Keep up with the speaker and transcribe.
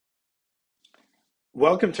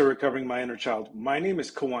Welcome to Recovering My Inner Child. My name is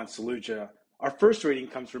Kawan Saluja. Our first reading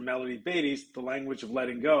comes from Melody Beatty's The Language of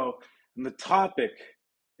Letting Go, and the topic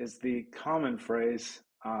is the common phrase.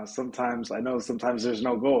 Sometimes there's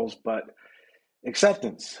no goals, but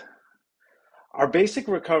acceptance. Our basic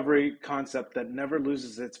recovery concept that never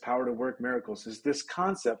loses its power to work miracles is this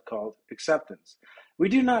concept called acceptance. We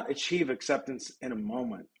do not achieve acceptance in a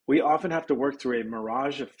moment. We often have to work through a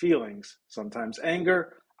mirage of feelings, sometimes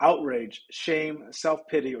anger, outrage, shame,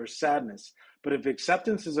 self-pity, or sadness. But if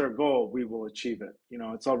acceptance is our goal, we will achieve it.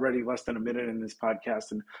 It's already less than a minute in this podcast,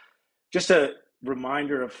 and just a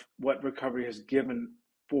reminder of what recovery has given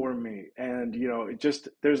for me. And,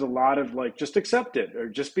 there's a lot of just accept it or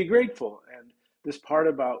just be grateful. And this part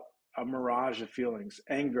about a mirage of feelings,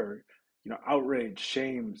 anger, outrage,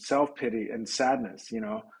 shame, self-pity, and sadness,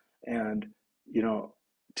 and,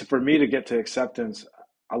 for me to get to acceptance,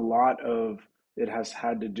 a lot of it has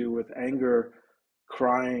had to do with anger,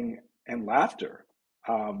 crying, and laughter.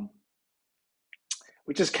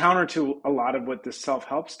 Which is counter to a lot of what this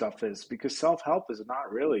self-help stuff is, because self-help is not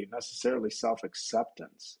really necessarily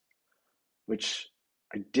self-acceptance, which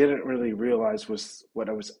I didn't really realize was what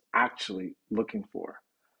I was actually looking for.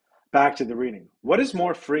 Back to the reading. What is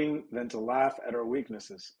more freeing than to laugh at our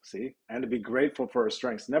weaknesses, and to be grateful for our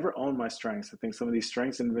strengths? Never own my strengths. I think some of these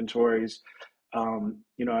strengths inventories,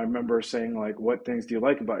 I remember saying, what things do you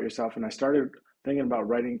like about yourself? And I started thinking about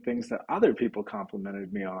writing things that other people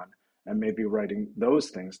complimented me on, and maybe writing those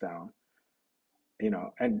things down,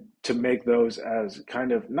 and to make those as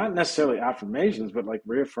kind of not necessarily affirmations, but like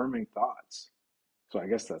reaffirming thoughts. So I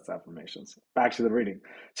guess that's affirmations. Back to the reading.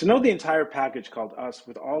 To know the entire package called us,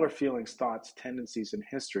 with all our feelings, thoughts, tendencies, and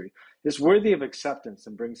history, is worthy of acceptance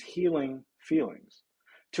and brings healing feelings.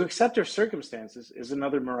 To accept our circumstances is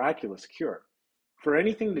another miraculous cure. For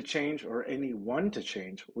anything to change or anyone to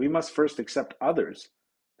change, we must first accept others,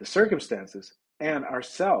 the circumstances, and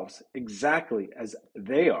ourselves exactly as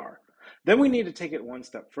they are. Then we need to take it one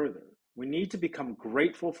step further. We need to become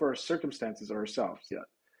grateful for our circumstances or ourselves. Yeah,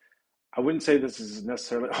 I wouldn't say this is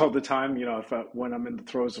necessarily all the time, when I'm in the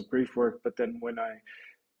throes of grief work, but then when I,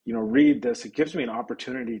 read this, it gives me an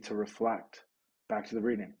opportunity to reflect. Back to the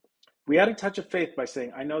reading. We add a touch of faith by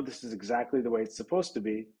saying, I know this is exactly the way it's supposed to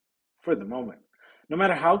be for the moment. No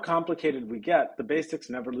matter how complicated we get, the basics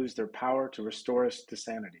never lose their power to restore us to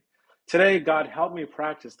sanity. Today, God, help me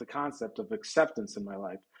practice the concept of acceptance in my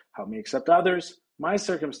life. Help me accept others, my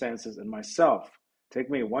circumstances, and myself. Take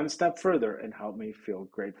me one step further and help me feel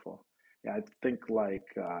grateful. Yeah, I think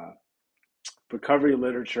recovery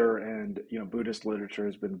literature and Buddhist literature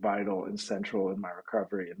has been vital and central in my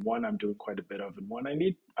recovery, and one I'm doing quite a bit of, and one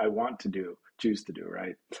I want to choose to do,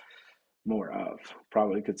 right? More of.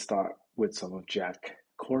 Probably could start with some of Jack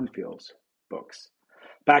Kornfield's books.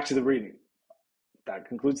 Back to the reading. That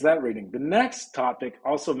concludes that reading. The next topic,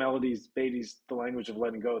 also Melody Beatty's The Language of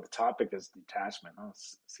Letting Go. The topic is detachment.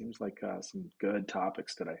 Seems like some good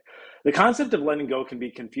topics today. The concept of letting go can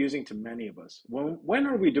be confusing to many of us. When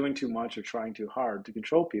are we doing too much or trying too hard to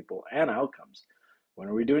control people and outcomes? When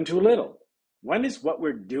are we doing too little? When is what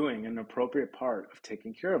we're doing an appropriate part of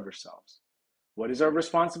taking care of ourselves? What is our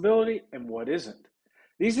responsibility and what isn't?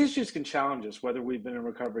 These issues can challenge us whether we've been in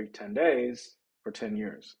recovery 10 days or 10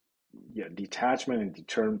 years. Yeah, detachment and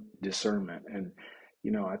discernment. And,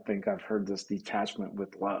 I think I've heard this detachment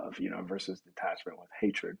with love, versus detachment with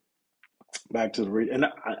hatred. Back to the read. And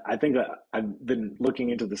I think that I've been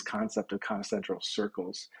looking into this concept of concentric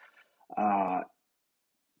circles. And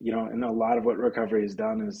a lot of what recovery has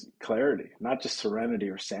done is clarity, not just serenity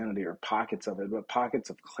or sanity or pockets of it, but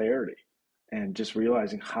pockets of clarity. And just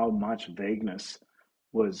realizing how much vagueness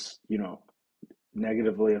was,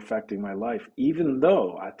 negatively affecting my life, even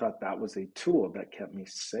though I thought that was a tool that kept me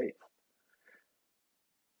safe.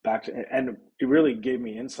 And it really gave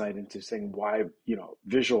me insight into saying why,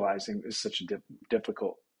 visualizing is such a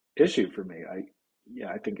difficult issue for me.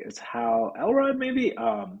 I think it's Hal Elrod maybe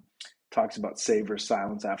talks about savor,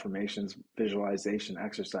 silence, affirmations, visualization,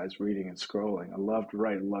 exercise, reading, and scrolling. I love to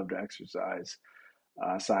write, I love to exercise.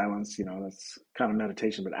 Silence, that's kind of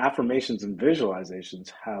meditation, but affirmations and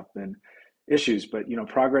visualizations have been issues, but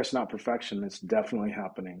progress, not perfection, is definitely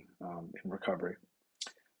happening in recovery.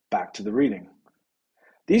 Back to the reading.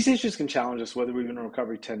 These issues can challenge us whether we've been in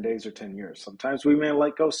recovery 10 days or 10 years. Sometimes we may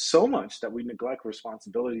let go so much that we neglect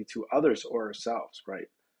responsibility to others or ourselves, right?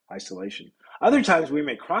 Isolation. Other times we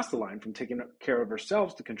may cross the line from taking care of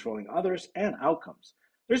ourselves to controlling others and outcomes.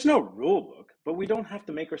 There's no rule book, but we don't have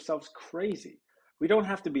to make ourselves crazy. We don't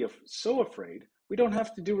have to be so afraid. We don't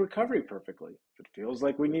have to do recovery perfectly. If it feels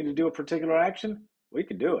like we need to do a particular action, we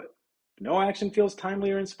can do it. If no action feels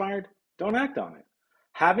timely or inspired, don't act on it.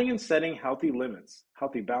 Having and setting healthy limits,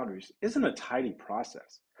 healthy boundaries, isn't a tidy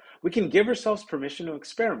process. We can give ourselves permission to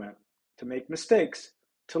experiment, to make mistakes,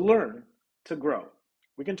 to learn, to grow.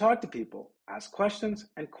 We can talk to people, ask questions,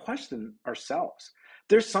 and question ourselves. If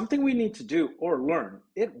there's something we need to do or learn,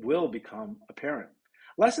 it will become apparent.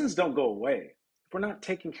 Lessons don't go away. If we're not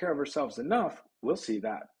taking care of ourselves enough, we'll see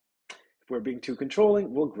that. If we're being too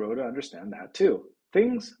controlling, we'll grow to understand that too.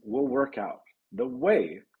 Things will work out. The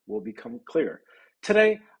way will become clear.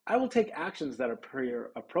 Today, I will take actions that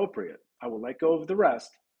appear appropriate. I will let go of the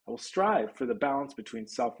rest. I will strive for the balance between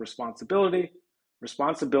self responsibility,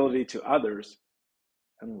 responsibility to others,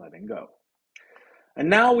 and letting go. And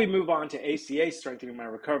now we move on to ACA, Strengthening My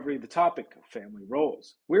Recovery, the topic of family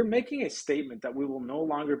roles. We're making a statement that we will no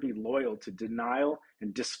longer be loyal to denial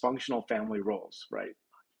and dysfunctional family roles, right?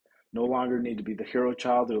 No longer need to be the hero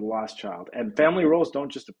child or the lost child. And family roles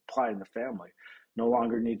don't just apply in the family. No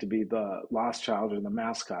longer need to be the lost child or the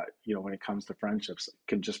mascot, when it comes to friendships. It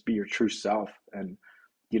can just be your true self. And,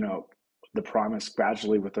 the promise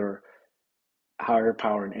gradually with our higher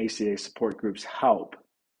power and ACA support groups help,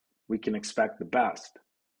 we can expect the best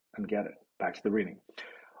and get it. Back to the reading.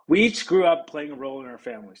 We each grew up playing a role in our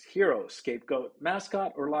families: hero, scapegoat,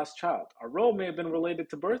 mascot, or lost child. Our role may have been related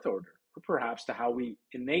to birth order, or perhaps to how we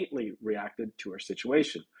innately reacted to our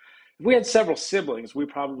situation. If we had several siblings, we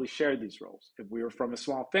probably shared these roles. If we were from a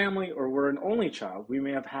small family or were an only child, we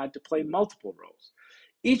may have had to play multiple roles.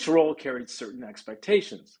 Each role carried certain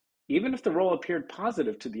expectations. Even if the role appeared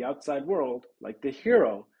positive to the outside world, like the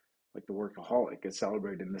hero, like the workaholic is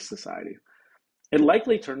celebrated in this society, it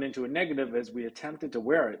likely turned into a negative as we attempted to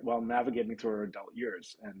wear it while navigating through our adult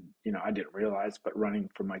years. And, I didn't realize, but running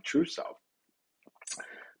from my true self.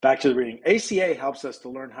 Back to the reading. ACA helps us to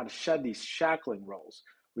learn how to shed these shackling roles.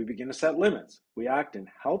 We begin to set limits. We act in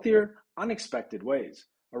healthier, unexpected ways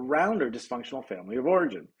around our dysfunctional family of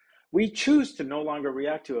origin. We choose to no longer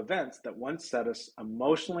react to events that once set us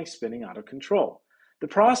emotionally spinning out of control. The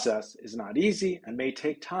process is not easy and may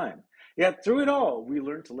take time. Yet through it all, we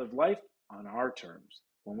learn to live life on our terms.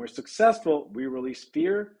 When we're successful, we release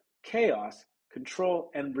fear, chaos, control,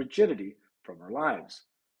 and rigidity from our lives.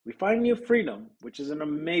 We find new freedom, which is an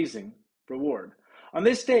amazing reward. On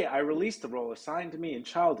this day, I released the role assigned to me in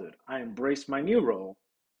childhood. I embraced my new role,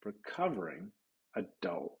 recovering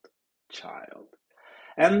adult child.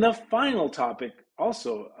 And the final topic,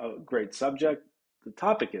 also a great subject, the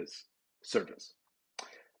topic is service.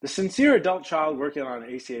 The sincere adult child working on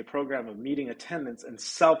an ACA program of meeting attendance and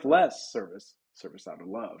selfless service out of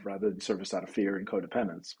love rather than service out of fear and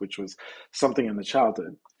codependence, which was something in the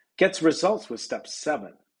childhood, gets results with step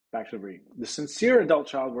 7. Back to the reading. The sincere adult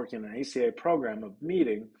child working in an ACA program of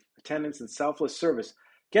meeting attendance and selfless service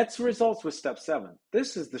gets results with step 7.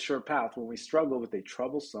 This is the sure path when we struggle with a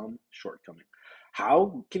troublesome shortcoming.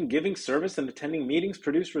 How can giving service and attending meetings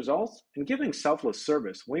produce results? In giving selfless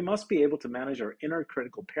service, we must be able to manage our inner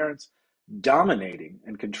critical parents' dominating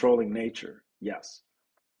and controlling nature. Yes,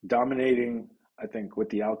 dominating, I think, with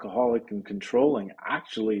the alcoholic and controlling,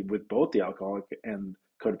 actually, with both the alcoholic and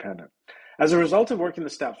codependent. As a result of working the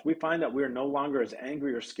steps, we find that we are no longer as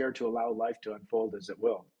angry or scared to allow life to unfold as it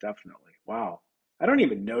will. Definitely. Wow. I don't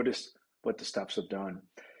even notice what the steps have done.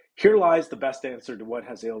 Here lies the best answer to what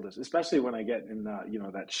has ailed us, especially when I get in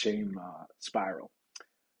that shame spiral.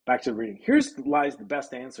 Back to the reading. Here lies the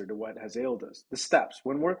best answer to what has ailed us. The steps,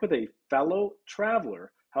 when worked with a fellow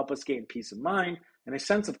traveler, help us gain peace of mind and a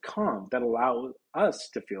sense of calm that allow us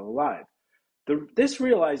to feel alive. This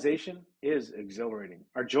realization is exhilarating.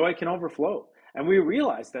 Our joy can overflow, and we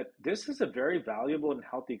realize that this is a very valuable and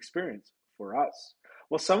healthy experience for us.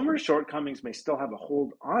 While some of our shortcomings may still have a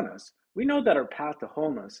hold on us, we know that our path to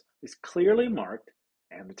wholeness is clearly marked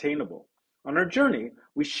and attainable. On our journey,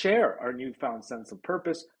 we share our newfound sense of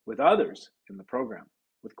purpose with others in the program.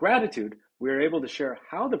 With gratitude, we are able to share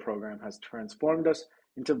how the program has transformed us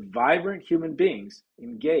into vibrant human beings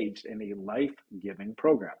engaged in a life-giving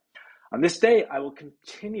program. On this day, I will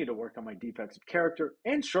continue to work on my defects of character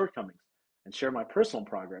and shortcomings and share my personal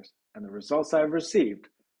progress and the results I have received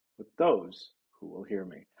with those who will hear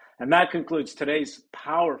me. And that concludes today's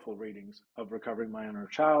powerful readings of Recovering My Inner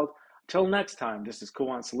Child. Until next time, this is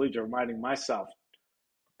Kuwan Saluja reminding myself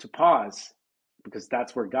to pause, because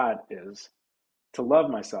that's where God is, to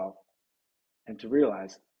love myself, and to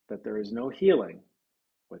realize that there is no healing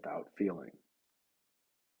without feeling.